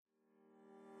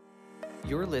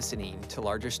You're listening to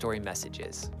Larger Story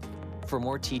Messages. For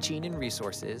more teaching and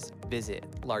resources, visit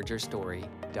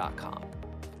largerstory.com.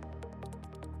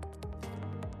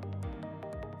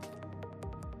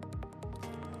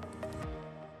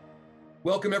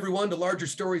 Welcome, everyone, to Larger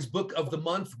Stories Book of the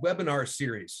Month webinar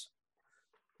series.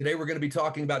 Today, we're going to be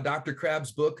talking about Dr.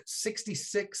 Crabb's book,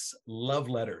 66 Love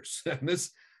Letters. And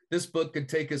this book could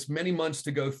take us many months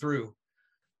to go through.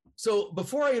 So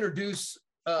before I introduce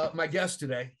my guest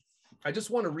today, I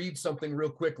just want to read something real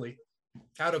quickly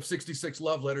out of 66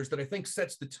 Love Letters that I think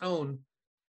sets the tone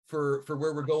for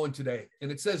where we're going today.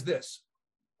 And it says this: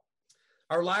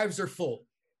 our lives are full,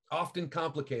 often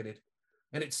complicated,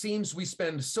 and it seems we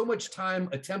spend so much time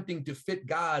attempting to fit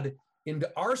God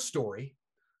into our story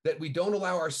that we don't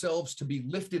allow ourselves to be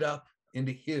lifted up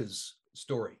into his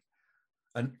story.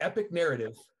 An epic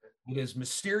narrative that is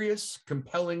mysterious,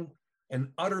 compelling, and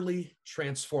utterly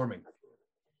transforming.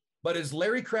 But as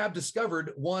Larry Crabb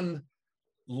discovered one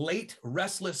late,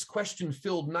 restless,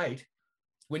 question-filled night,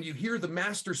 when you hear the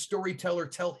master storyteller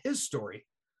tell his story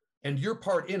and your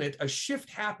part in it, a shift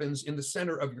happens in the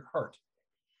center of your heart.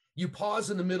 You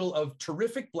pause in the middle of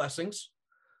terrific blessings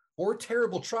or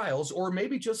terrible trials, or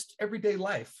maybe just everyday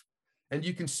life, and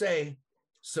you can say,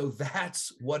 so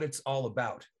that's what it's all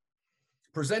about.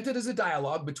 Presented as a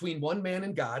dialogue between one man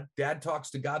and God, Dad talks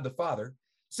to God the Father,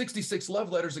 66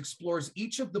 Love Letters explores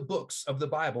each of the books of the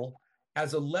Bible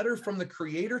as a letter from the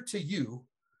Creator to you,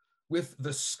 with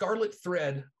the scarlet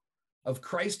thread of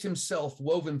Christ himself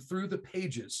woven through the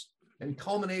pages, and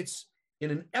culminates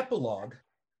in an epilogue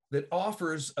that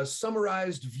offers a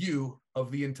summarized view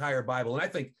of the entire Bible. And I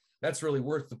think that's really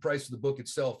worth the price of the book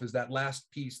itself, is that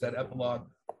last piece, that epilogue.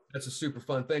 That's a super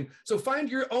fun thing. So find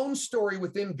your own story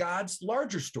within God's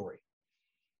larger story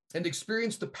and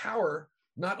experience the power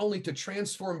not only to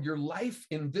transform your life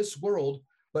in this world,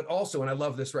 but also, and I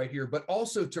love this right here, but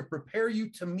also to prepare you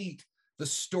to meet the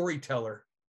storyteller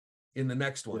in the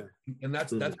next one. Yeah. And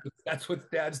that's what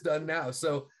Dad's done now.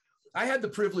 So I had the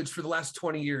privilege for the last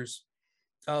 20 years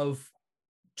of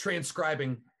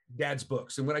transcribing Dad's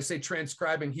books. And when I say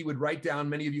transcribing, he would write down,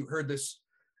 many of you heard this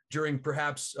during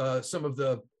perhaps some of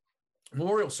the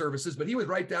memorial services, but he would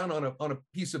write down on a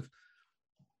piece of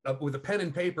with a pen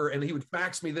and paper, and he would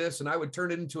fax me this, and I would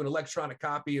turn it into an electronic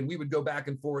copy, and we would go back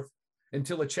and forth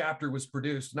until a chapter was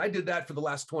produced. And I did that for the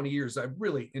last 20 years. I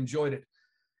really enjoyed it.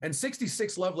 And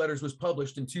 66 Love Letters was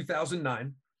published in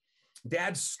 2009.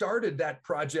 Dad started that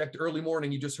project early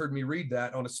morning. You just heard me read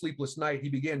that on a sleepless night. He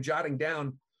began jotting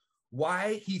down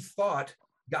why he thought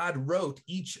God wrote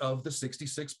each of the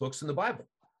 66 books in the Bible.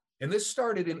 And this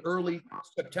started in early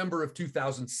September of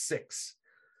 2006.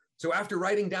 So after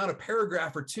writing down a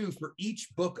paragraph or two for each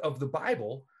book of the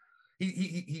Bible,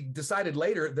 he decided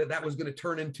later that that was going to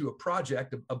turn into a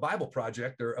project, a Bible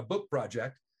project or a book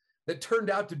project that turned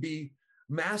out to be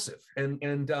massive.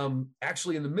 And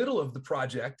actually in the middle of the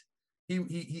project,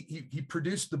 he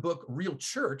produced the book Real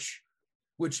Church,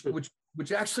 which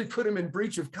actually put him in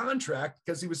breach of contract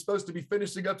because he was supposed to be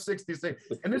finishing up 66.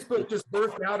 And this book just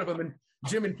birthed out of him. And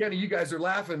Jim and Kenny, you guys are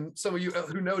laughing. Some of you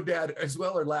who know Dad as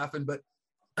well are laughing, but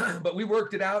we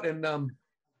worked it out, and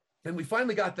we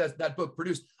finally got that book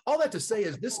produced. All that to say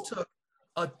is this took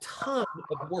a ton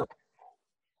of work.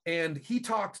 And he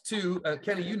talked to,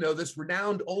 Kenny, you know this,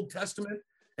 renowned Old Testament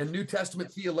and New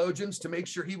Testament theologians to make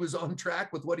sure he was on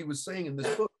track with what he was saying in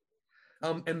this book.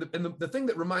 And the thing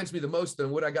that reminds me the most,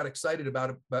 and what I got excited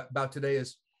about today,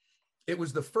 is it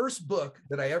was the first book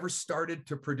that I ever started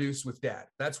to produce with Dad.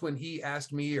 That's when he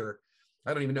asked me, or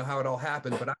I don't even know how it all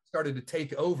happened, but I started to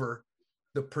take over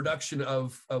the production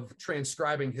of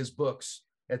transcribing his books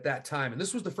at that time. And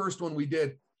this was the first one we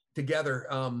did together.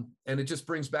 And it just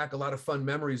brings back a lot of fun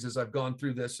memories as I've gone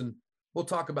through this. And we'll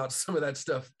talk about some of that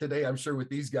stuff today, I'm sure, with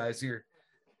these guys here.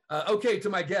 Okay, to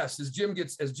my guest, as Jim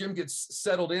gets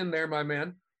settled in there, my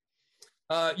man.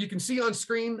 You can see on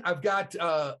screen, I've got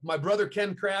my brother,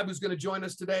 Ken Crabb, who's going to join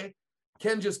us today.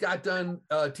 Ken just got done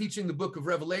teaching the book of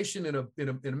Revelation in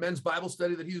a men's Bible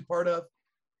study that he was part of.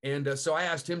 And so I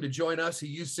asked him to join us. He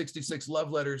used 66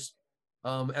 Love Letters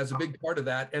as a big part of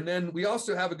that. And then we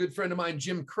also have a good friend of mine,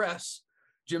 Jim Kress.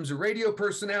 Jim's a radio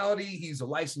personality. He's a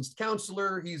licensed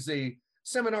counselor. He's a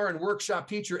seminar and workshop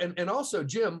teacher. And also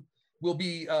Jim will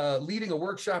be leading a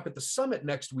workshop at the Summit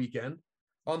next weekend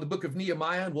on the book of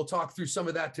Nehemiah. And we'll talk through some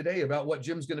of that today about what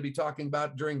Jim's going to be talking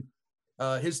about during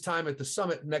his time at the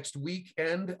Summit next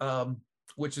weekend,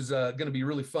 which is going to be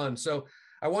really fun. So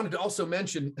I wanted to also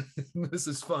mention, this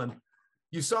is fun.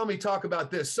 You saw me talk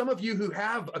about this. Some of you who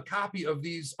have a copy of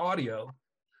these audio,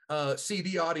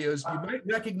 CD audios, you might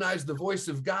recognize the voice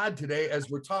of God today as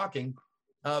we're talking,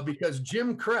 because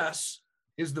Jim Kress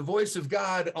is the voice of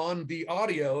God on the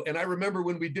audio. And I remember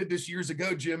when we did this years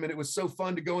ago, Jim, and it was so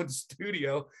fun to go into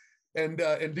studio and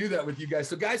do that with you guys.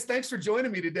 So guys, thanks for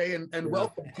joining me today, and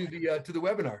welcome to the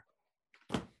webinar.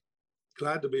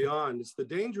 Glad to be on. It's the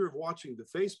danger of watching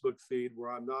the Facebook feed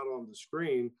where I'm not on the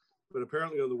screen, but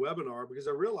apparently on the webinar, because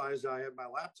I realized I had my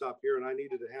laptop here and I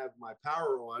needed to have my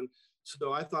power on.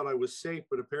 So I thought I was safe,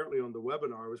 but apparently on the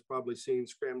webinar, I was probably seen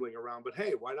scrambling around, but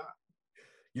hey, why not?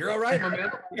 You're all right, my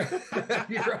man.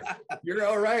 you're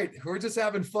all right. We're just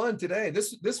having fun today.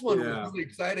 This one was really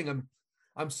exciting.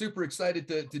 I'm super excited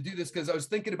to do this because I was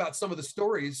thinking about some of the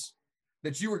stories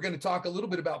that you were going to talk a little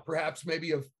bit about, perhaps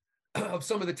maybe of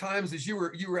some of the times as you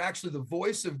were actually the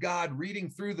voice of God reading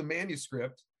through the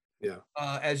manuscript. Yeah.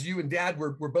 As you and Dad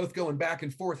were both going back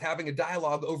and forth, having a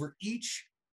dialogue over each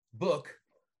book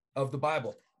of the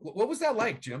Bible. What was that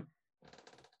like, Jim?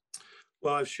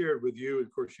 Well, I've shared with you,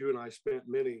 of course, you and I spent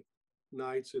many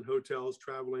nights in hotels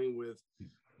traveling with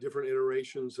different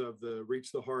iterations of the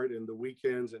Reach the Heart and the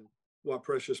weekends, and what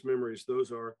precious memories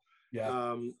those are.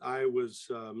 Yeah. I was,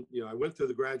 I went through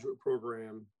the graduate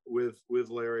program with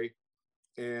Larry,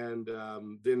 and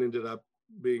then ended up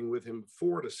being with him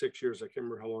 4 to 6 years. I can't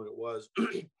remember how long it was.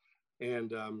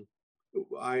 And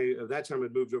at that time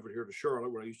I'd moved over here to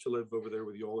Charlotte, where I used to live over there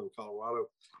with Yoel in Colorado.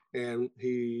 And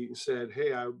he said,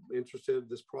 hey, I'm interested in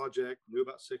this project, knew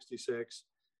about 66.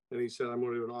 And he said, I'm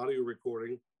going to do an audio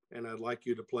recording and I'd like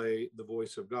you to play the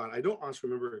voice of God. I don't honestly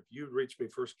remember if you'd reached me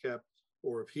first, Kep,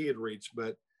 or if he had reached,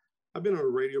 but I've been a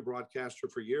radio broadcaster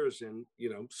for years, and,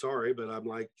 sorry, but I'm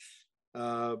like,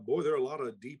 boy, there are a lot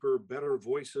of deeper, better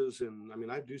voices. And I mean,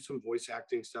 I do some voice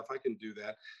acting stuff. I can do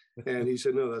that. And he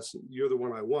said, no, you're the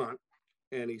one I want.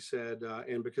 And he said,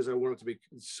 and because I want it to be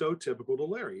so typical to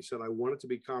Larry, he said, I want it to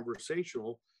be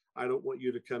conversational. I don't want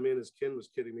you to come in, as Ken was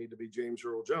kidding me, to be James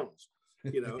Earl Jones,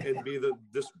 and be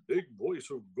this big voice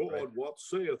of God. Right. What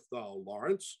saith thou,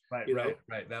 Lawrence? Right.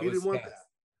 Right. He didn't want that.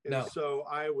 And so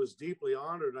I was deeply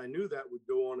honored. I knew that would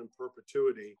go on in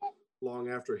perpetuity long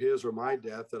after his or my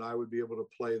death, that I would be able to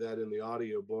play that in the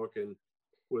audio book, and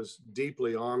was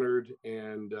deeply honored.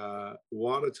 And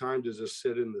what a time to just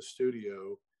sit in the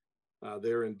studio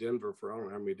there in Denver for I don't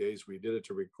know how many days we did it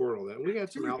to record all that. And we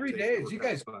had some 2 or 3 days. You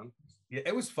guys, fun. Yeah,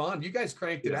 it was fun. You guys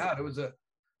cranked it out.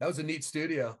 That was a neat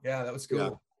studio. Yeah, that was cool. Yeah.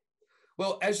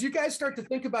 Well, as you guys start to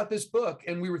think about this book,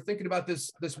 and we were thinking about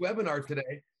this webinar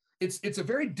today, it's a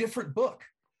very different book.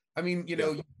 I mean,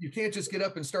 you can't just get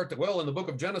up and start in the book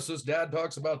of Genesis, Dad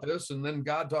talks about this, and then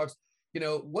God talks.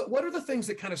 What are the things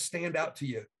that kind of stand out to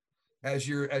you as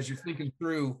you're thinking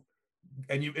through,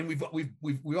 and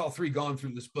we've all three gone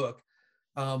through this book,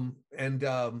 what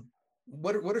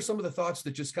are some of the thoughts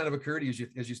that just kind of occur to you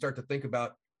as you start to think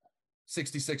about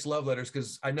 66 love letters?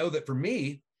 Because I know that for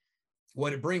me,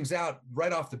 what it brings out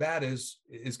right off the bat is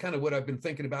kind of what I've been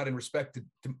thinking about in respect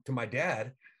to my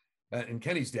dad and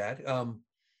Kenny's dad.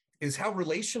 Is how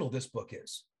relational this book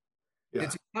is. Yeah.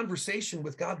 It's a conversation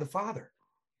with God the Father,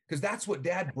 because that's what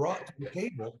Dad brought to the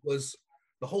table, was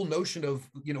the whole notion of,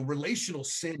 relational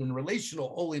sin and relational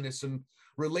holiness and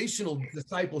relational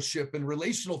discipleship and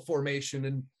relational formation.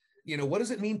 And, what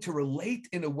does it mean to relate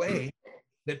in a way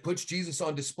that puts Jesus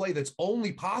on display that's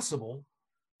only possible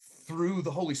through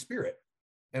the Holy Spirit?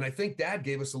 And I think Dad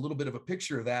gave us a little bit of a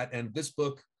picture of that. And this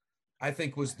book, I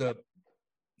think, was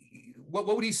what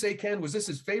would he say, Ken? Was this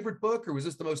his favorite book, or was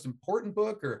this the most important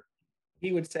book? Or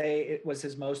he would say it was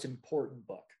his most important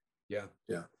book. Yeah.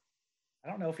 I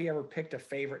don't know if he ever picked a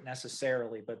favorite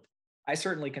necessarily, but I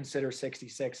certainly consider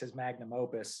 66 his magnum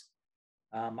opus.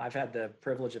 I've had the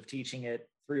privilege of teaching it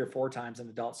 3 or 4 times in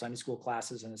adult Sunday school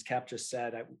classes. And as Kep just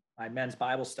said, at my men's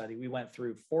Bible study, we went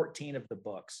through 14 of the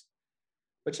books.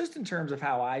 But just in terms of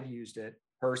how I've used it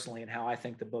personally and how I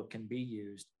think the book can be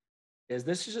used,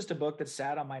 this is just a book that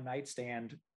sat on my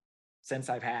nightstand since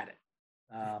I've had it.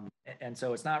 And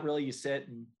so it's not really you sit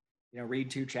and, read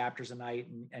 2 chapters a night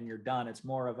and you're done. It's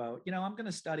more of I'm going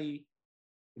to study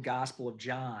the Gospel of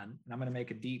John, and I'm going to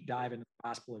make a deep dive into the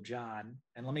Gospel of John.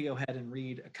 And let me go ahead and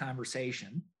read a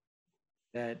conversation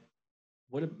that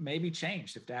would have maybe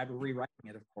changed if Dad were rewriting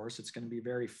it. Of course, it's going to be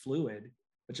very fluid,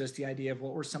 but just the idea of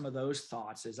what were some of those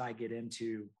thoughts as I get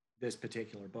into this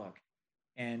particular book.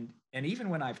 And even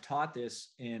when I've taught this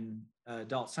in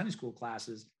adult Sunday school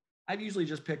classes, I've usually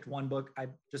just picked one book. I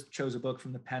just chose a book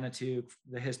from the Pentateuch,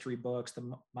 the history books,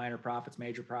 the minor prophets,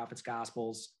 major prophets,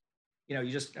 Gospels.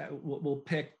 We'll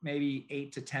pick maybe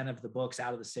 8 to 10 of the books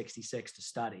out of the 66 to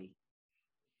study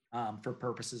for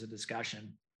purposes of discussion.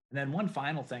 And then one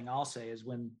final thing I'll say is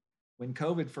when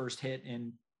COVID first hit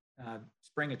in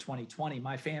spring of 2020,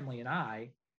 my family and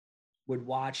I would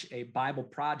watch a Bible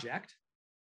Project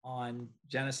on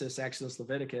Genesis, Exodus,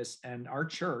 Leviticus, and our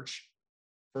church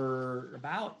for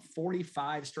about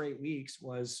 45 straight weeks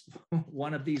was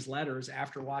one of these letters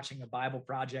after watching a Bible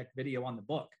Project video on the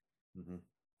book. Mm-hmm.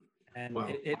 And wow.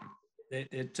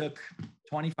 It took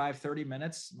 25, 30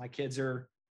 minutes. My kids are,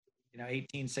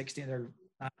 18, 16. They're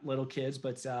not little kids,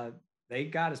 but they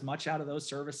got as much out of those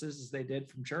services as they did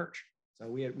from church. So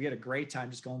we had a great time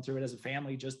just going through it as a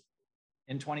family just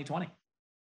in 2020.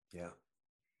 Yeah.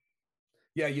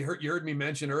 Yeah, you heard me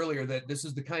mention earlier that this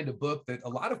is the kind of book that a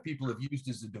lot of people have used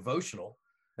as a devotional,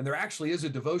 and there actually is a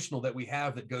devotional that we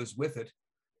have that goes with it,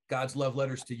 God's Love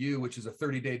Letters to You, which is a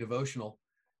 30-day devotional.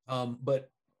 But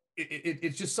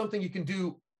it's just something you can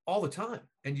do all the time,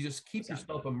 and you just keep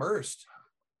yourself immersed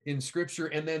in Scripture.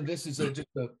 And then this is just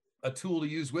a tool to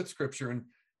use with Scripture.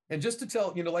 And just to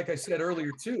tell, like I said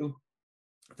earlier too,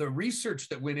 the research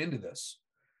that went into this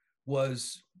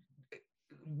was,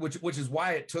 which is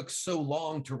why it took so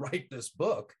long to write this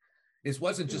book. It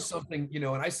wasn't just something, and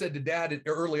I said to Dad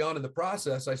early on in the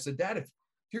process, I said, Dad, if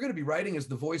you're going to be writing as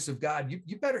the voice of God,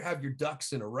 you better have your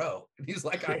ducks in a row. And he's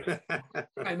like,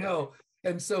 I know.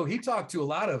 And so he talked to a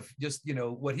lot of just,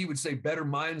 what he would say better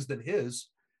minds than his,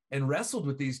 and wrestled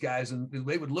with these guys, and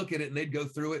they would look at it and they'd go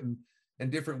through it in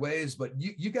different ways. But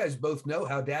you guys both know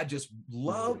how Dad just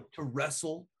loved to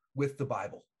wrestle with the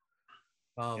Bible.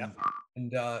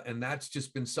 And that's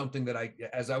just been something that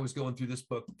as I was going through this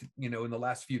book, in the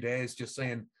last few days, just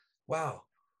saying, wow,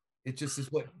 it just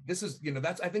is what this is,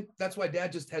 I think that's why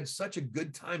Dad just had such a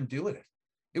good time doing it.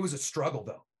 It was a struggle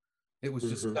though. It was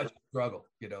just such a struggle,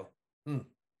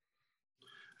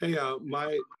 Hey,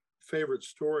 my favorite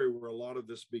story where a lot of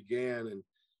this began, and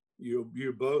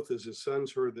you both as his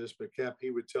sons heard this, but Cap,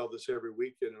 he would tell this every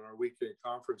weekend in our weekend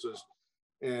conferences.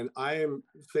 And I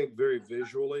think very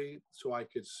visually, so I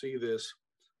could see this,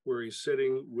 where he's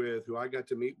sitting with who I got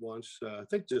to meet once, I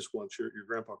think just once, your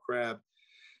Grandpa Crab,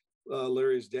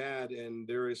 Larry's dad, and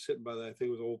there he's sitting by I think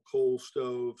it was an old coal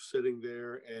stove sitting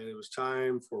there, and it was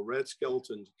time for Red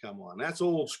Skelton to come on. That's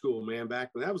old school, man. Back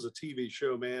when that was a TV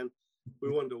show, man,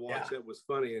 we wanted to watch it. It was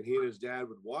funny, and he and his dad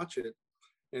would watch it,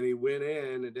 and he went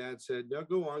in, and Dad said, no,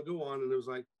 go on, and it was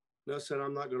like, no, said,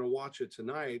 I'm not going to watch it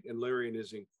tonight. And Larry, in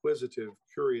his inquisitive,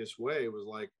 curious way, was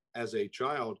like, as a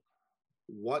child,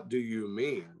 what do you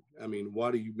mean? I mean,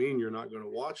 what do you mean you're not going to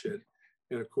watch it?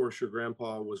 And of course, your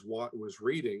grandpa was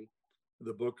reading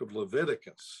the book of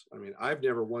Leviticus. I mean, I've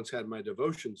never once had my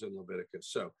devotions in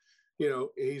Leviticus. So,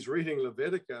 he's reading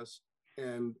Leviticus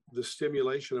and the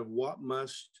stimulation of what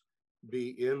must be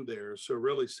in there. So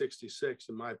really 66,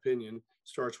 in my opinion,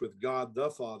 starts with God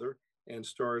the Father, and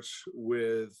starts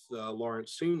with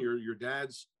Lawrence Sr., your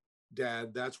dad's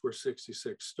dad. That's where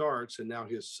 66 starts. And now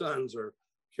his sons are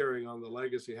carrying on the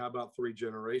legacy. How about 3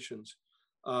 generations?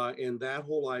 And that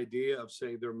whole idea of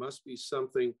saying there must be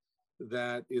something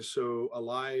that is so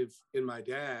alive in my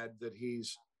dad that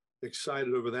he's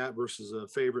excited over that versus a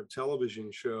favorite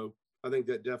television show, I think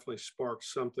that definitely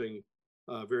sparks something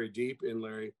very deep in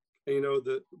Larry. And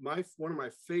one of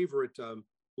my favorite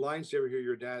lines to ever hear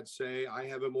your dad say, I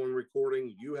have him on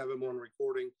recording, you have him on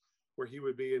recording, where he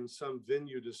would be in some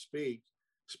venue to speak,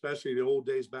 especially the old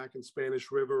days back in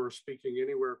Spanish River, or speaking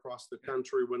anywhere across the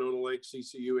country, Winona Lake,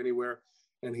 CCU, anywhere.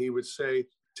 And he would say,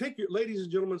 ladies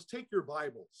and gentlemen, take your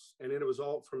Bibles. And then it was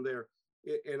all from there.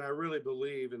 And I really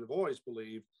believe, and have always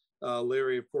believed,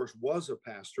 Larry, of course, was a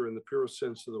pastor in the purest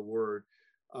sense of the word.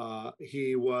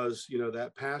 He was,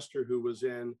 that pastor who was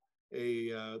in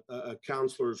a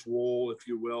counselor's role, if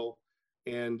you will.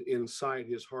 And inside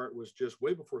his heart was just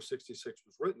way before 66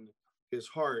 was written. His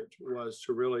heart was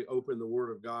to really open the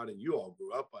word of God, and you all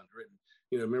grew up under it.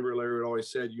 And, remember Larry had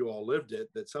always said, you all lived it,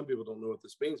 that some people don't know what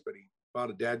this means, but he bought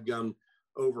a dadgum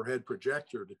overhead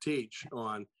projector to teach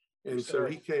on. And so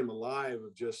he came alive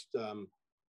of just,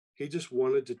 he just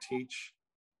wanted to teach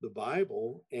the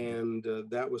Bible. And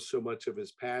that was so much of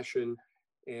his passion.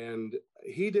 And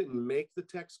he didn't make the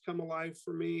text come alive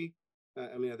for me.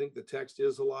 I think the text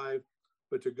is alive,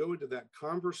 but to go into that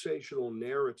conversational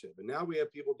narrative. And now we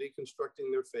have people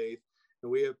deconstructing their faith,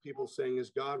 and we have people saying, is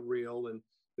God real? And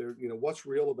they're, what's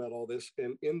real about all this?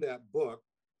 And in that book,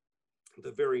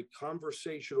 the very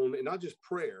conversational, and not just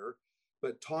prayer,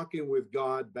 but talking with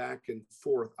God back and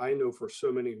forth. I know for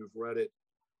so many who've read it,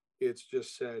 it's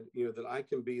just said, that I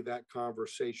can be that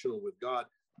conversational with God,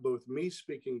 both me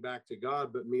speaking back to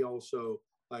God, but me also,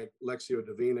 like Lectio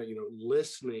Divina,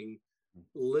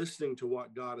 listening to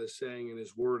what God is saying, and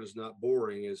his word is not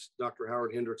boring. As Dr.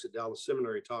 Howard Hendricks at Dallas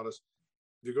Seminary taught us,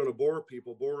 if you're going to bore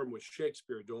people, bore them with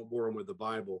Shakespeare, don't bore them with the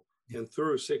Bible. And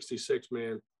through 66,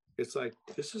 man, it's like,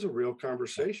 this is a real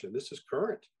conversation. This is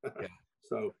current. Yeah.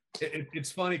 So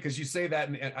it's funny because you say that,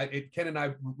 and Ken and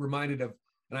I reminded of,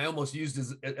 and I almost used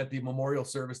at the memorial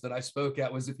service that I spoke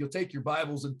at, was if you'll take your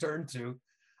Bibles and turn to.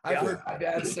 I've heard my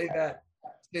dad say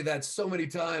that so many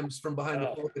times from behind the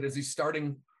pulpit as he's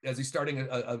starting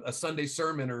a Sunday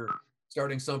sermon or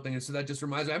starting something. And so that just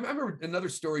reminds me. I remember another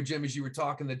story, Jim, as you were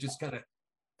talking, that just kind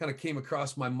of came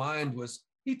across my mind. Was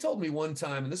he told me one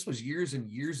time, and this was years and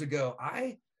years ago,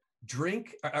 I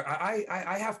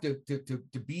have to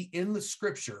be in the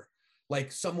scripture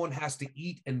like someone has to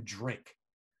eat and drink.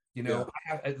 You know,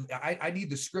 I need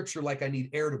the scripture like I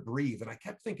need air to breathe. And I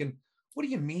kept thinking, what do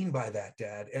you mean by that,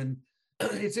 Dad? And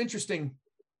it's interesting,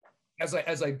 as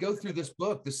I go through this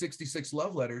book, the 66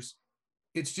 Love Letters,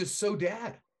 it's just so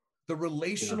Dad, the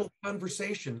relational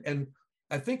conversation. And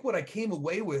I think what I came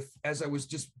away with as I was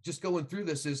just going through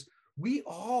this is we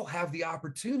all have the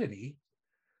opportunity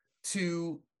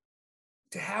to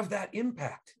have that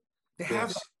impact, to have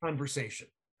that conversation.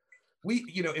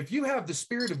 If you have the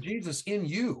Spirit of Jesus in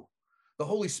you, the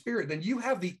Holy Spirit, then you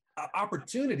have the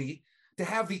opportunity to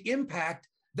have the impact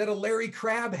that a Larry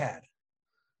Crabb had,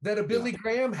 that a Billy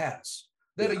Graham has,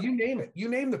 that you name it, you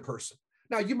name the person.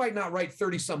 Now, you might not write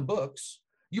 30 some books.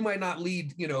 You might not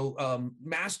lead,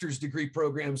 master's degree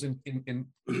programs in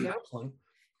counseling,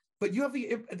 but you have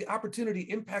the opportunity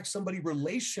to impact somebody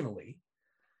relationally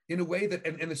in a way that,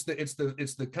 and it's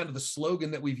the kind of the slogan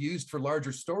that we've used for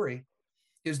Larger Story,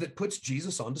 is that puts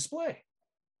Jesus on display.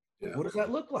 Yeah. What does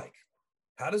that look like?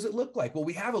 How does it look like? Well,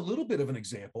 we have a little bit of an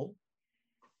example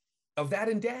of that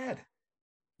in Dad,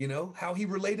 how he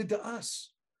related to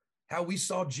us, how we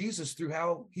saw Jesus through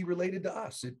how he related to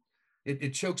us. It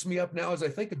chokes me up now as I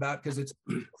think about it, because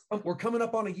we're coming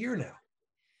up on a year now,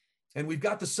 and we've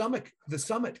got the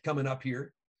summit coming up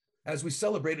here as we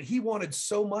celebrate it. He wanted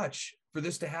so much for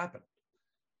this to happen.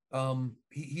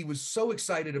 He was so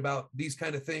excited about these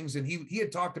kind of things, and he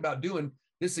had talked about doing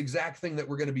this exact thing that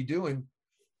we're going to be doing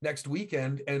next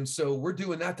weekend. And so we're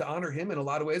doing that to honor him in a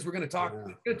lot of ways. We're going to talk, we're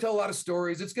going to tell a lot of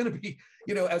stories. It's going to be,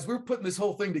 as we're putting this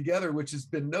whole thing together, which has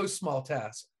been no small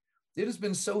task, it has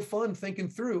been so fun thinking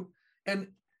through. And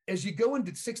as you go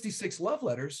into 66 Love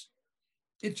Letters,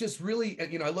 it just really,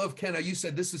 I love Ken, you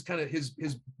said this is kind of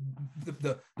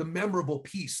the memorable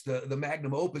piece, the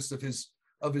magnum opus of his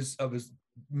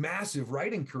massive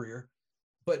writing career.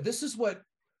 But this is what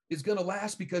is going to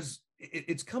last, because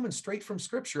it's coming straight from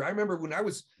Scripture. I remember when I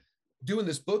was doing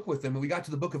this book with him, and we got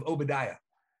to the book of Obadiah,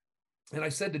 and I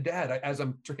said to Dad, as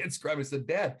I'm transcribing, I said,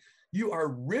 Dad, you are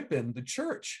ripping the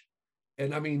church.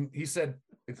 And I mean, he said,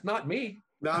 it's not me.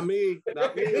 Not me.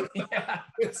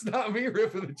 It's not me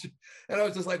ripping the church. And I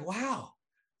was just like, wow,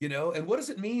 and what does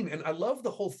it mean? And I love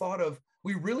the whole thought of,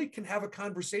 we really can have a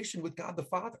conversation with God the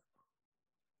Father,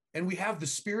 and we have the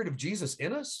Spirit of Jesus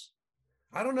in us.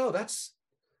 I don't know. That's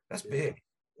big.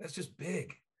 That's just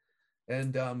big.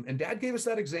 And Dad gave us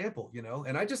that example,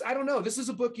 and I don't know. This is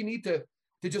a book you need to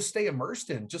just stay immersed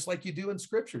in, just like you do in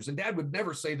scriptures. And Dad would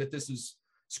never say that this is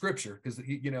Scripture, because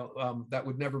that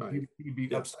would never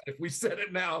be upset if we said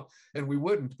it now, and we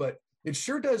wouldn't. But it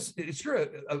sure does. It's sure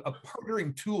a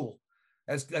partnering tool,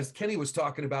 as Kenny was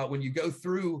talking about. When you go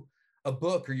through a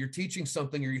book, or you're teaching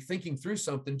something, or you're thinking through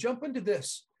something, jump into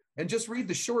this and just read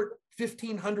the short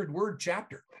 1,500 word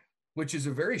chapter, which is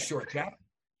a very short chapter.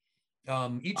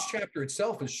 Each chapter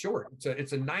itself is short.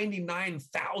 It's a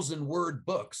 99,000 word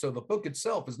book. So the book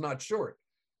itself is not short,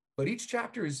 but each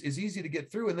chapter is easy to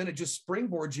get through. And then it just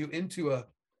springboards you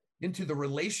into the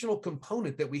relational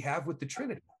component that we have with the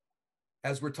Trinity,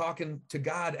 as we're talking to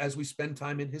God, as we spend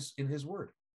time in his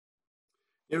word.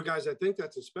 Guys, I think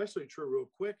that's especially true, real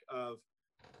quick, of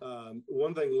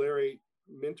one thing Larry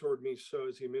mentored me, so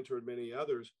as he mentored many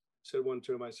others. Said one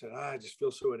to him, I said, I just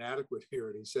feel so inadequate here.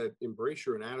 And he said, embrace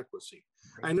your inadequacy.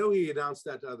 I know he announced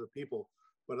that to other people,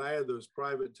 but I had those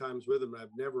private times with him. And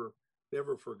I've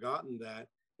never forgotten that.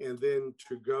 And then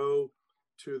to go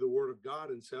to the Word of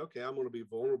God and say, okay, I'm going to be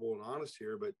vulnerable and honest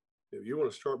here, but if you want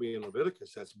to start me in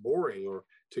Leviticus, that's boring. Or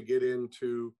to get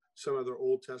into some other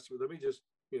Old Testament, let me just,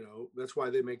 that's why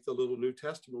they make the little New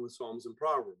Testament with Psalms and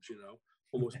Proverbs,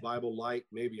 almost Bible light,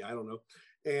 maybe, I don't know.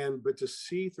 But to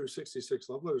see through 66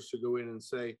 Love Letters, to go in and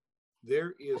say,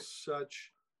 there is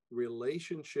such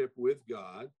relationship with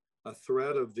God, a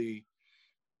thread of the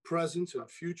presence and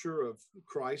future of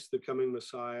Christ, the coming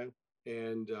Messiah,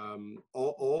 and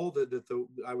all that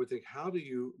I would think, how do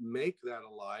you make that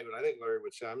alive? And I think Larry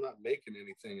would say, I'm not making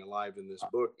anything alive in this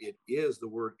book. It is, the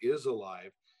word is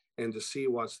alive. And to see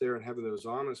what's there and having those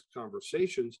honest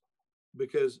conversations,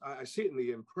 because I see it in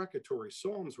the imprecatory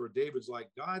Psalms where David's like,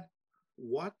 God,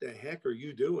 what the heck are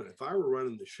you doing? If I were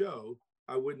running the show,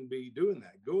 I wouldn't be doing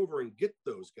that. Go over and get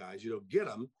those guys, get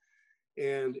them.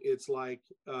 And it's like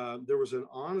there was an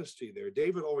honesty there.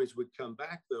 David always would come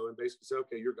back, though, and basically say,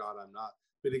 okay, you're God, I'm not.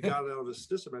 But he got it out of his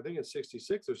system. I think in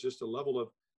 66, there's just a level of,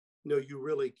 you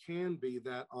really can be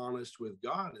that honest with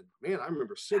God. And man, I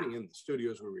remember sitting in the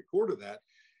studios we recorded that,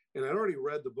 and I'd already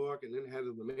read the book and then had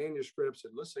the manuscripts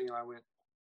and listening. And I went,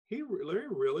 Larry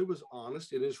really was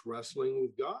honest in his wrestling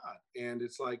with God. And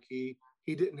it's like he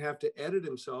didn't have to edit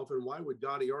himself. And why would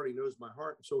God? He already knows my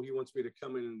heart. And so he wants me to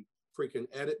come in and freaking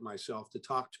edit myself to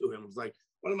talk to him. It's like,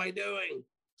 what am I doing?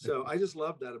 So I just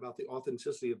love that about the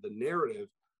authenticity of the narrative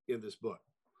in this book.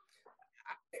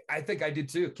 I think I did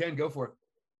too. Ken, go for it.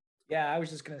 Yeah, I was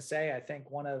just going to say, I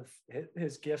think one of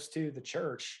his gifts to the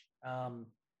church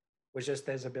was just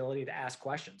his ability to ask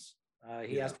questions.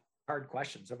 He asked hard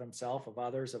questions of himself, of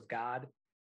others, of God.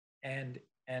 And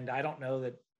I don't know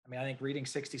that, I think reading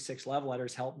 66 love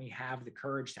letters helped me have the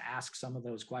courage to ask some of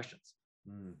those questions.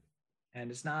 Mm. And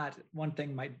it's not one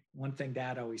thing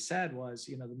Dad always said was,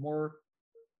 the more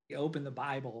we open the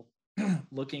Bible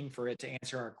looking for it to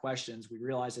answer our questions, we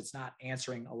realize it's not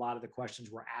answering a lot of the questions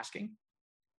we're asking.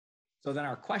 So then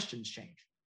our questions change.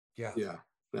 Yeah. Yeah.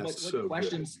 What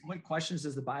questions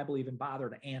does the Bible even bother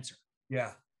to answer?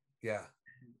 Yeah. Yeah.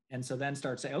 And so then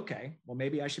start saying, okay, well,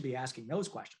 maybe I should be asking those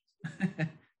questions.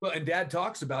 Well, and Dad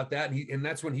talks about that. And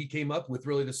that's when he came up with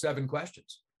really the 7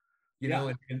 questions,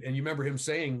 and you remember him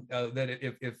saying that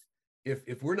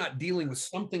if we're not dealing with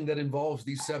something that involves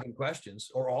these 7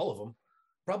 questions, or all of them,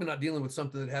 probably not dealing with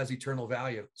something that has eternal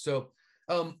value. So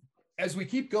as we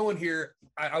keep going here,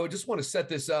 I would just want to set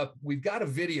this up. We've got a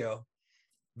video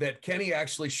that Kenny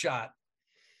actually shot,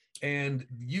 and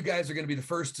you guys are going to be the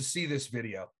first to see this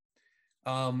video.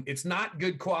 It's not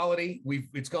good quality.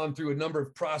 It's gone through a number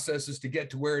of processes to get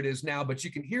to where it is now, but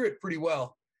you can hear it pretty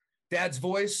well. Dad's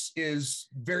voice is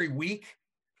very weak.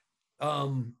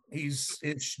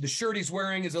 The shirt he's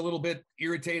wearing is a little bit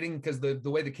irritating because the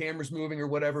way the camera's moving or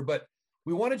whatever, but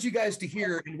we wanted you guys to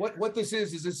hear. And what this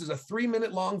is this is a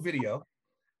 3-minute long video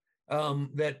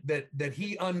that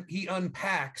he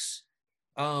unpacks.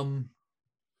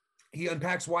 He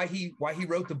unpacks why he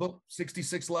wrote the book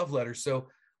 66 Love Letters. So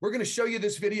we're going to show you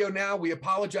this video now. We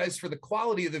apologize for the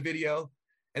quality of the video,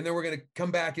 and then we're going to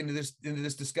come back into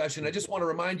this discussion. I just want to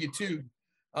remind you too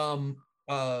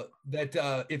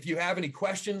that if you have any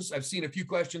questions, I've seen a few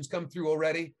questions come through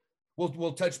already.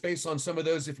 We'll touch base on some of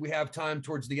those if we have time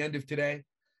towards the end of today.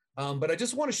 But I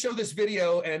just want to show this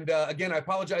video, and again, I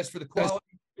apologize for the quality,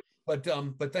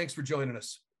 but thanks for joining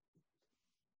us.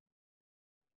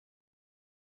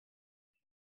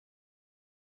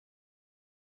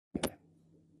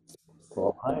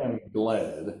 Well, I am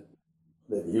glad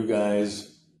that you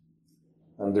guys,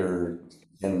 under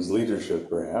Ken's leadership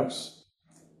perhaps,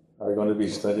 are going to be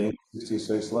studying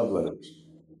 66 Love Letters.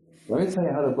 Let me tell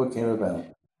you how the book came about.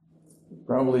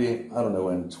 Probably, I don't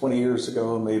know, 20 years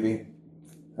ago maybe,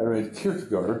 I read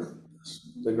Kierkegaard,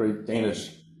 the great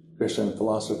Danish Christian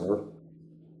philosopher,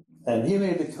 and he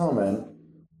made the comment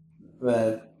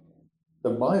that the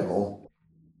Bible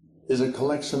is a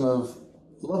collection of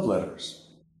love letters.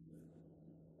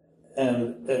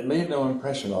 And it made no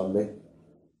impression on me.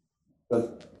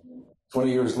 But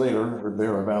 20 years later, or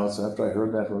thereabouts, after I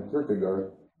heard that from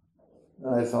Kierkegaard,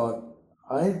 I thought,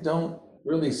 I don't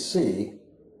really see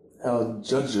how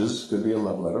Judges could be a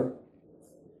love letter.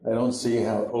 I don't see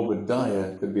how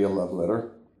Obadiah could be a love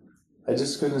letter. I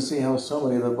just couldn't see how so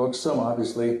many of the books, some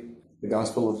obviously, the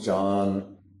Gospel of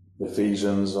John,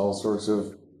 Ephesians, all sorts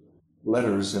of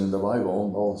letters in the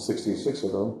Bible, all 66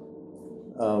 of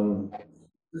them,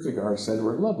 Kierkegaard said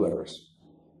were love letters.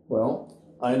 Well,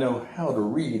 I know how to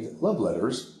read love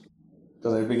letters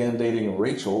because I began dating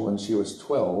Rachel when she was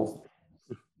 12.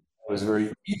 It was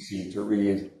very easy to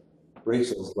read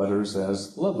Rachel's letters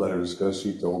as love letters because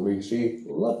she told me she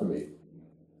loved me.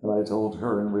 And I told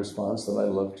her in response that I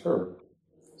loved her.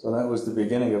 So that was the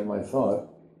beginning of my thought.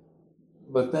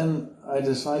 But then I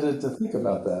decided to think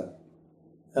about that.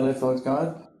 And I thought,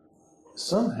 God,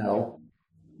 somehow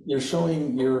you're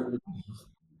showing your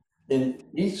in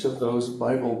each of those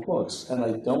Bible books, and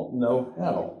I don't know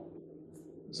how.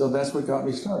 So that's what got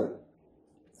me started.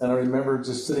 And I remember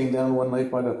just sitting down one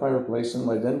night by the fireplace in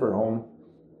my Denver home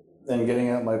and getting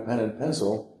out my pen and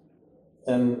pencil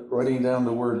and writing down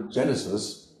the word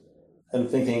Genesis and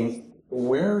thinking,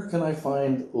 where can I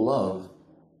find love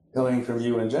coming from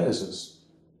you in Genesis?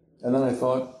 And then I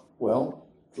thought, well,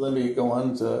 let me go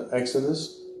on to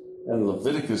Exodus, and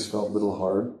Leviticus felt a little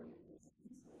hard.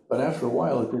 But after a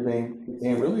while, it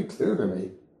became really clear to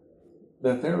me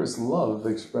that there is love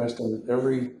expressed in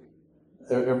every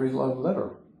love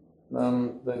letter.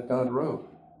 that God wrote.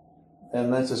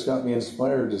 And that just got me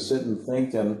inspired to sit and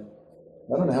think. And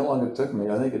I don't know how long it took me.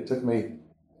 I think it took me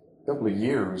a couple of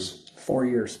years. 4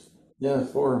 years. Yeah,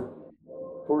 4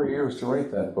 years to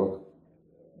write that book.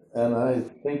 And I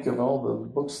think of all the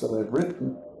books that I've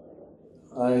written,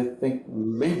 I think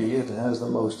maybe it has the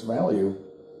most value.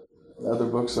 Other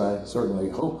books I certainly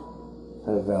hope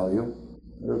have value.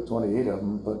 There are 28 of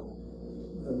them,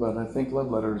 but I think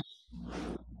Love Letters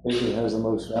maybe has the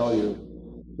most value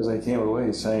because I came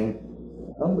away saying,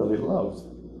 I'm really loved.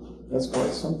 That's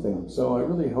quite something. So I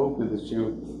really hope that it's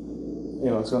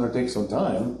going to take some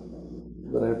time,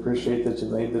 but I appreciate that you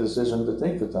made the decision to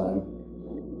take the time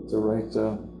to write,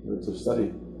 or to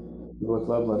study the book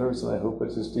Love Letters, and I hope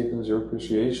it just deepens your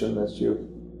appreciation that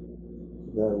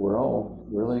we're all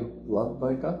really loved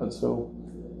by God. So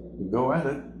go at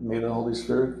it. May the Holy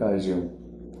Spirit guide you.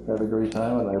 Have a great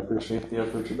time, and I appreciate the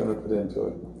effort you're going to put into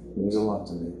it. It means a lot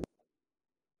to me.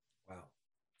 Wow.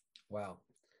 Wow.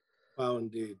 Wow,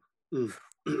 indeed.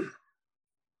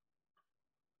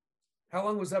 How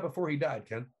long was that before he died,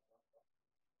 Ken?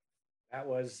 That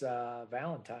was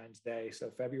Valentine's Day.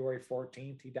 So February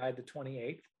 14th, he died the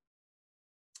 28th.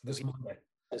 This Monday.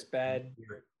 This bed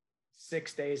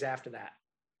 6 days after that.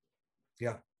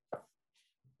 Yeah.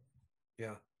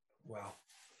 Yeah. Wow.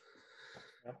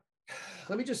 Yep.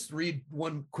 Let me just read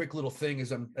one quick little thing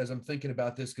as I'm thinking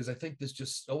about this, because I think this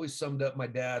just always summed up my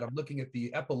dad. I'm looking at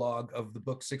the epilogue of the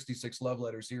book 66 Love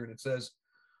Letters here, and it says,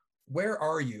 "Where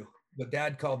are you?" What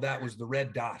Dad called that was the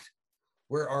red dot.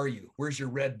 Where are you? Where's your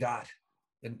red dot?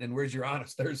 And where's your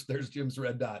honest? There's Jim's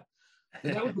red dot.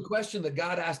 And that was the question that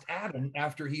God asked Adam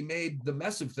after he made the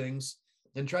mess of things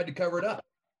and tried to cover it up.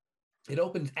 It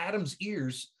opened Adam's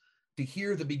ears to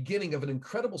hear the beginning of an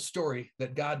incredible story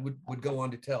that God would go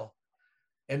on to tell.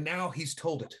 And now he's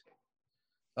told it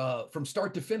from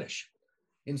start to finish.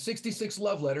 In 66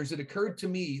 Love Letters, it occurred to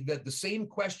me that the same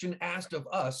question asked of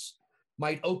us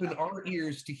might open our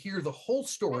ears to hear the whole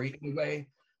story in a way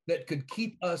that could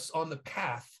keep us on the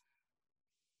path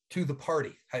to the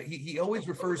party. He always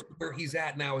refers to where he's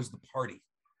at now as the party.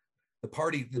 The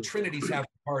party, the Trinities have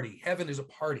a party. Heaven is a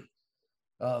party.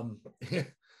 So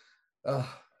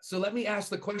let me ask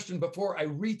the question before I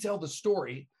retell the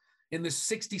story in the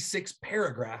 66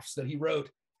 paragraphs that he wrote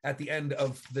at the end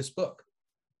of this book.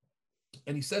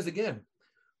 And he says again,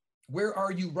 where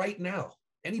are you right now?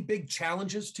 Any big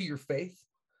challenges to your faith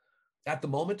at the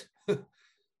moment?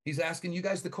 He's asking you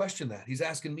guys the question that. He's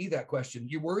asking me that question.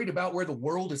 You worried about where the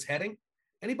world is heading?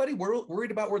 Anybody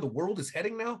worried about where the world is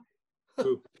heading now?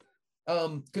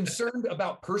 Concerned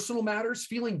about personal matters,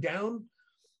 feeling down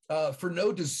for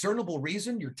no discernible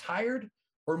reason? You're tired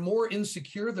or more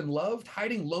insecure than loved,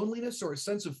 hiding loneliness or a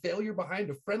sense of failure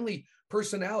behind a friendly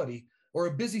personality or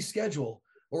a busy schedule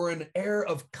or an air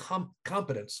of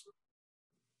competence?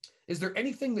 Is there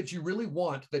anything that you really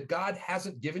want that God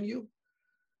hasn't given you?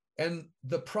 And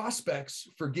the prospects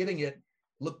for getting it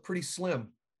look pretty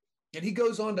slim. And he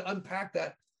goes on to unpack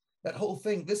that whole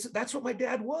thing. That's what my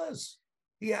dad was.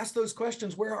 He asked those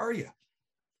questions. Where are you?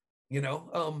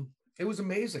 It was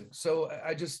amazing. So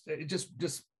it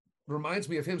just reminds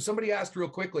me of him. Somebody asked real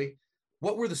quickly,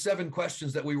 what were the 7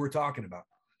 questions that we were talking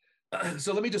about?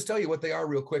 So let me just tell you what they are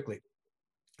real quickly.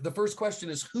 The first question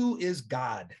is, who is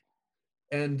God?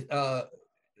 And, a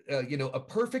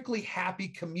perfectly happy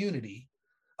community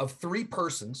of 3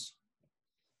 persons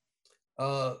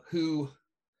who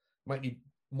might need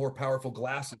more powerful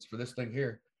glasses for this thing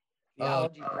here.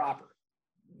 Theology proper.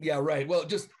 Yeah, right. Well,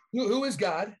 just who is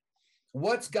God?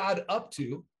 What's God up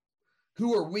to?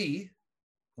 Who are we?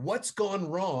 What's gone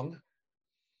wrong?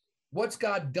 What's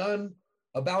God done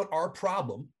about our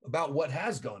problem, about what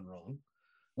has gone wrong?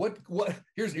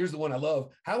 Here's the one I love.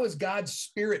 How is God's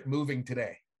Spirit moving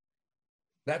today?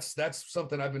 That's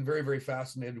something I've been very, very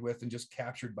fascinated with and just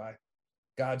captured by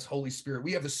God's Holy Spirit.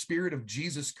 We have the Spirit of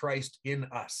Jesus Christ in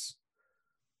us.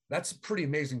 That's pretty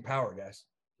amazing power, guys.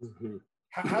 Mm-hmm.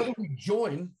 How do we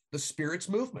join the Spirit's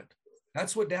movement?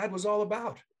 That's what Dad was all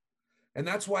about. And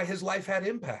that's why his life had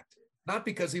impact. Not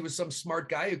because he was some smart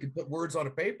guy who could put words on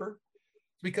a paper.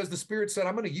 It's because the Spirit said,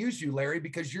 I'm going to use you, Larry,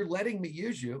 because you're letting me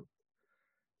use you.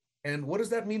 And what does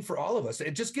that mean for all of us?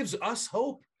 It just gives us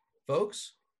hope,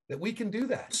 folks, that we can do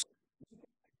that.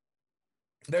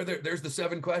 There's the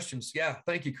 7 questions. Yeah,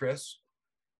 thank you, Chris.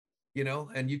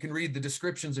 And you can read the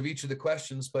descriptions of each of the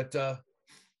questions, but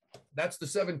that's the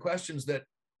 7 questions that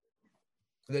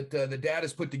the Dad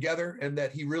has put together and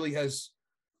that he really has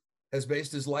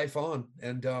based his life on.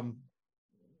 And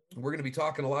we're going to be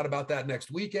talking a lot about that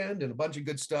next weekend and a bunch of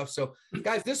good stuff. So,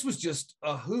 guys, this was just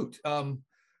a hoot.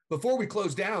 Before we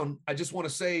close down, I just want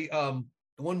to say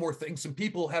And one more thing, some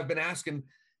people have been asking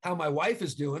how my wife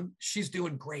is doing. She's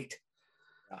doing great.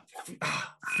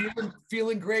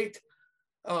 Feeling great.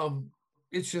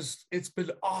 It's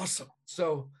been awesome.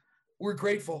 So we're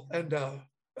grateful. And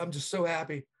I'm just so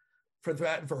happy for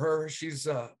that and for her. She's,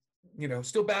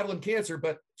 still battling cancer,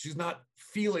 but she's not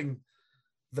feeling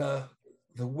the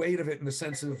weight of it in the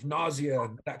sense of nausea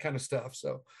and that kind of stuff.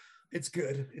 So it's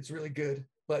good. It's really good.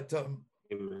 But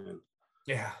Amen.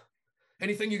 Yeah.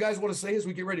 Anything you guys want to say as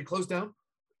we get ready to close down?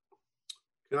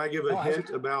 Can I give a hint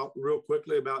real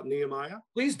quickly about Nehemiah?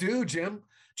 Please do, Jim.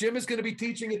 Jim is going to be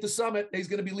teaching at the summit. He's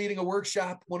going to be leading a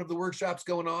workshop, one of the workshops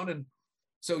going on. And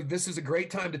so this is a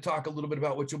great time to talk a little bit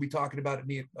about what you'll be talking about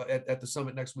at the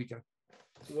summit next weekend.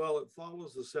 Well, it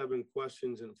follows the 7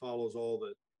 questions and it follows all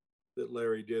that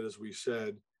Larry did, as we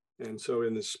said. And so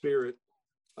in the spirit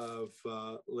of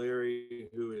Larry,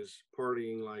 who is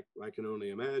partying like I can only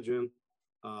imagine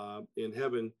in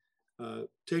heaven,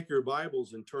 take your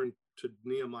Bibles and turn to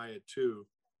Nehemiah 2.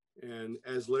 And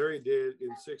as Larry did in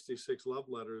 66 love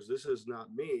letters, this is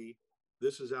not me.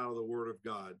 This is out of the Word of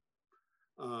God.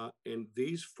 And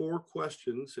these 4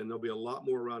 questions, and there'll be a lot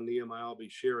more around Nehemiah I'll be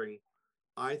sharing,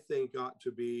 I think ought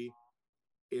to be,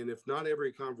 and if not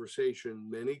every conversation,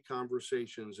 many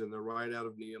conversations in the right out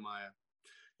of Nehemiah.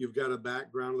 You've got a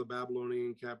background of the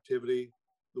Babylonian captivity.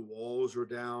 The walls are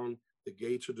down. The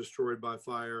gates are destroyed by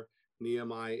fire.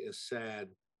 Nehemiah is sad.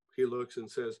 He looks and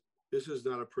says, this is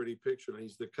not a pretty picture.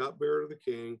 He's the cupbearer to the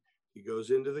king. He goes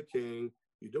into the king.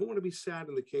 You don't want to be sad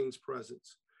in the king's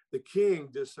presence. The king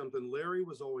does something. Larry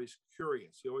was always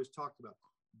curious. He always talked about,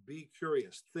 be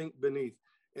curious, think beneath.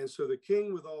 And so the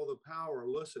king with all the power,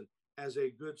 listen, as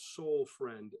a good soul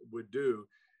friend would do.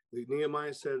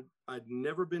 Nehemiah said, I'd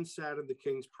never been sad in the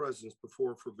king's presence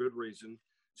before for good reason.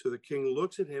 So the king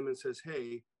looks at him and says,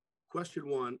 hey, question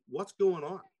 1, what's going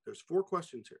on? There's 4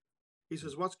 questions here. He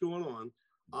says, what's going on?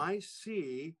 I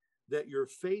see that your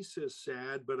face is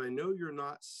sad, but I know you're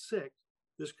not sick.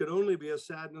 This could only be a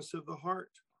sadness of the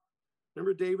heart.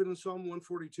 Remember David in Psalm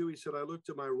 142, he said, I look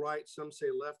to my right, some say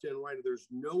left and right. There's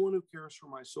no one who cares for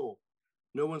my soul.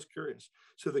 No one's curious.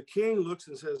 So the king looks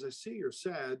and says, I see you're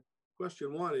sad.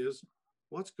 Question 1 is,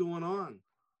 what's going on?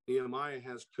 Nehemiah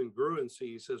has congruency.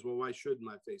 He says, well, why should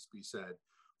my face be sad?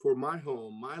 For my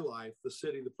home, my life, the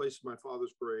city, the place of my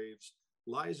father's graves,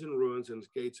 lies in ruins and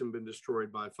its gates have been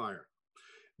destroyed by fire.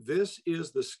 This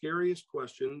is the scariest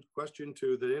question, question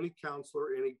 2, that any counselor,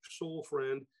 any soul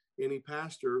friend, any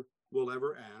pastor will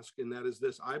ever ask. And that is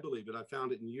this, I believe it. I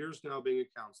found it in years now being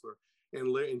a counselor.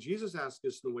 And Jesus asked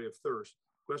this in the way of thirst.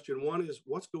 Question 1 is,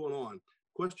 what's going on?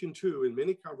 Question 2 in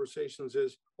many conversations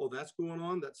is, oh, that's going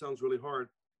on? That sounds really hard.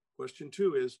 Question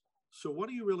 2 is, so what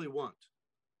do you really want?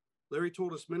 Larry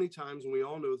told us many times, and we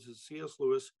all know this, is C.S.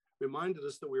 Lewis reminded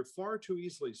us that we're far too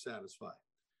easily satisfied.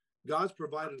 God's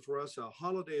provided for us a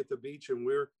holiday at the beach, and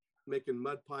we're making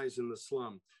mud pies in the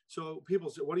slum. So people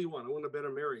say, what do you want? I want a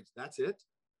better marriage. That's it?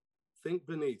 Think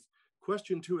beneath.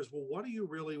 Question 2 is, well, what do you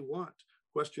really want?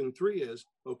 Question 3 is,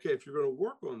 okay, if you're going to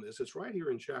work on this, it's right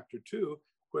here in chapter 2.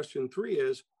 Question 3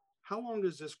 is, how long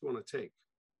is this going to take?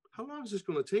 How long is this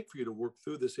going to take for you to work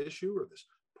through this issue or this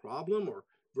problem, or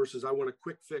versus I want a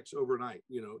quick fix overnight,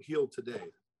 healed today?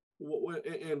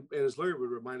 And as Larry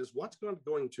would remind us, what's God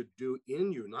going to do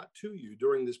in you, not to you,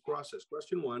 during this process?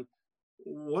 Question 1,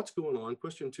 what's going on?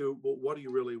 Question 2, well, what do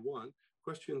you really want?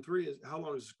 Question 3 is, how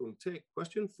long is this going to take?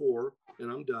 Question 4,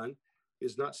 and I'm done,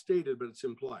 is not stated, but it's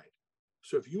implied.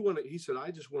 So if you want to, he said,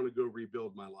 I just want to go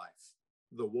rebuild my life,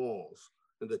 the walls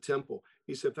and the temple.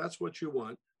 He said, if that's what you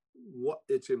want, what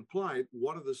it's implied,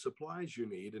 what are the supplies you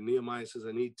need? And Nehemiah says,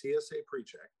 I need TSA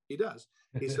pre-check. He does.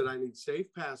 He said, I need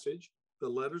safe passage, the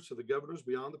letters to the governors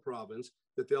beyond the province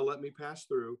that they'll let me pass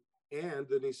through. And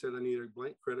then he said, I need a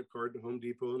blank credit card to Home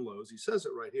Depot and Lowe's. He says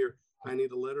it right here. I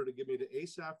need a letter to give me to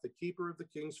Asaph, the keeper of the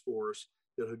king's forest,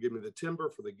 that he'll give me the timber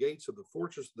for the gates of the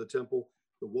fortress of the temple,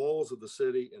 the walls of the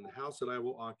city, and the house that I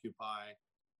will occupy.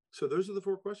 So those are the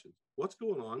 4 questions. What's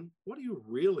going on? What do you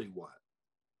really want?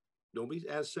 Don't be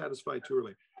as satisfied too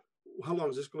early. How long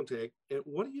is this going to take? And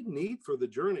what do you need for the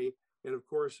journey? And of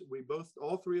course,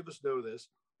 all 3 of us know this.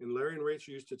 And Larry and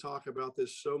Rachel used to talk about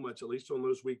this so much, at least on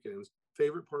those weekends,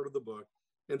 favorite part of the book.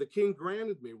 And the king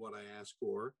granted me what I asked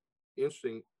for.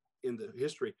 Interesting in the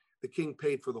history, the king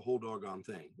paid for the whole doggone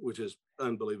thing, which is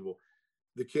unbelievable.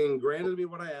 The king granted me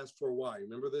what I asked for. Why?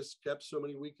 Remember this, kept so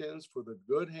many weekends? For the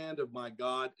good hand of my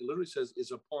God, it literally says,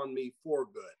 is upon me for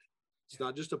good. It's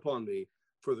not just upon me.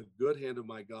 For the good hand of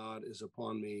my God is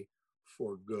upon me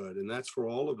for good. And that's for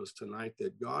all of us tonight,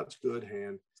 that God's good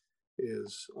hand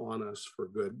is on us for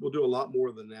good. We'll do a lot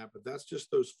more than that, but that's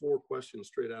just those 4 questions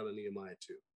straight out of Nehemiah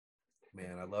 2.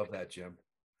 Man, I love that, Jim.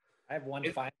 I have one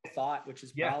final thought, which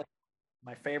is probably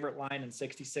my favorite line in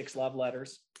 66 Love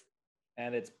Letters.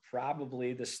 And it's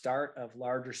probably the start of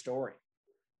Larger Story.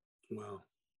 Wow.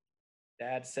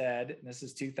 Dad said, and this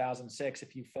is 2006,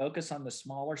 if you focus on the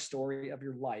smaller story of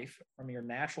your life, from your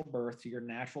natural birth to your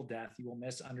natural death, you will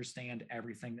misunderstand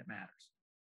everything that matters.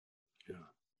 Yeah.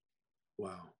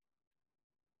 Wow.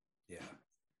 Yeah.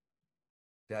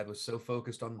 Dad was so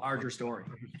focused on Larger story.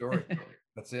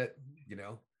 That's it. You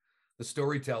know, the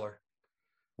storyteller.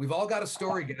 We've all got a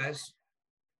story, guys.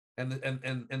 And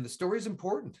the story is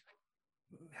important.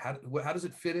 How does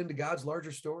it fit into God's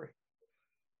larger story?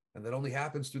 And that only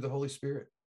happens through the Holy Spirit.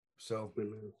 So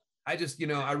I just, you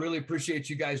know, I really appreciate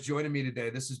you guys joining me today.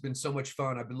 This has been so much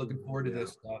fun. I've been looking forward to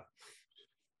this.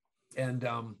 And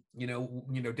you know,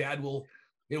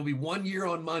 it'll be 1 year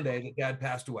on Monday that Dad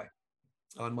passed away.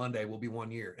 On Monday will be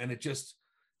 1 year. And it's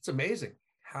amazing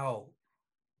how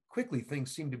quickly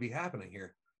things seem to be happening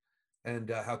here, and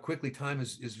how quickly time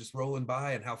is just rolling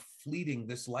by, and how fleeting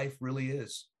this life really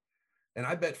is. And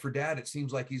I bet for Dad, it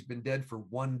seems like he's been dead for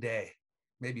 1 day,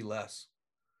 maybe less.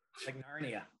 Like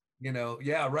Narnia. You know,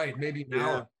 yeah, right. Maybe an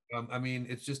hour. I mean,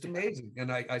 it's just amazing.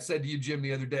 And I said to you, Jim,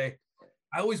 the other day,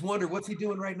 I always wonder, what's he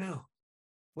doing right now?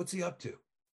 What's he up to?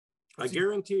 I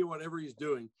guarantee you, whatever he's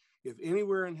doing, if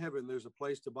anywhere in heaven there's a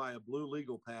place to buy a blue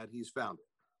legal pad, he's found it.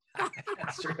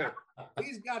 That's true.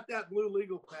 He's got that blue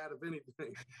legal pad, if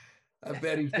anything. I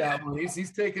bet he's got one.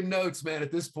 He's taking notes, man,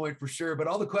 at this point for sure. But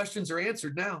all the questions are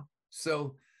answered now.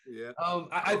 So yeah,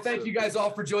 I thank you guys all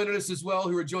for joining us as well,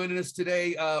 who are joining us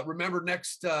today. Remember,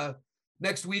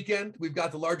 next weekend, we've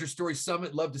got the Larger Story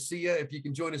Summit. Love to see you. If you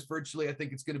can join us virtually, I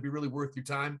think it's going to be really worth your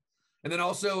time. And then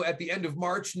also at the end of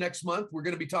March next month, we're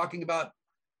going to be talking about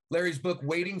Larry's book,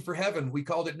 Waiting for Heaven. We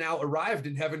called it Now Arrived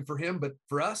in Heaven for him, but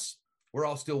for us, we're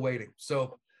all still waiting.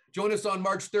 So join us on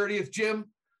March 30th. Jim,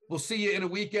 we'll see you in a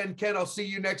weekend. Ken, I'll see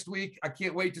you next week. I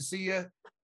can't wait to see you.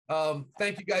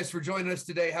 Thank you guys for joining us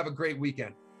today. Have a great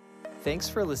weekend. Thanks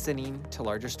for listening to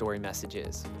Larger Story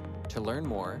Messages. To learn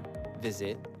more,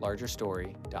 visit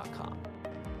largerstory.com.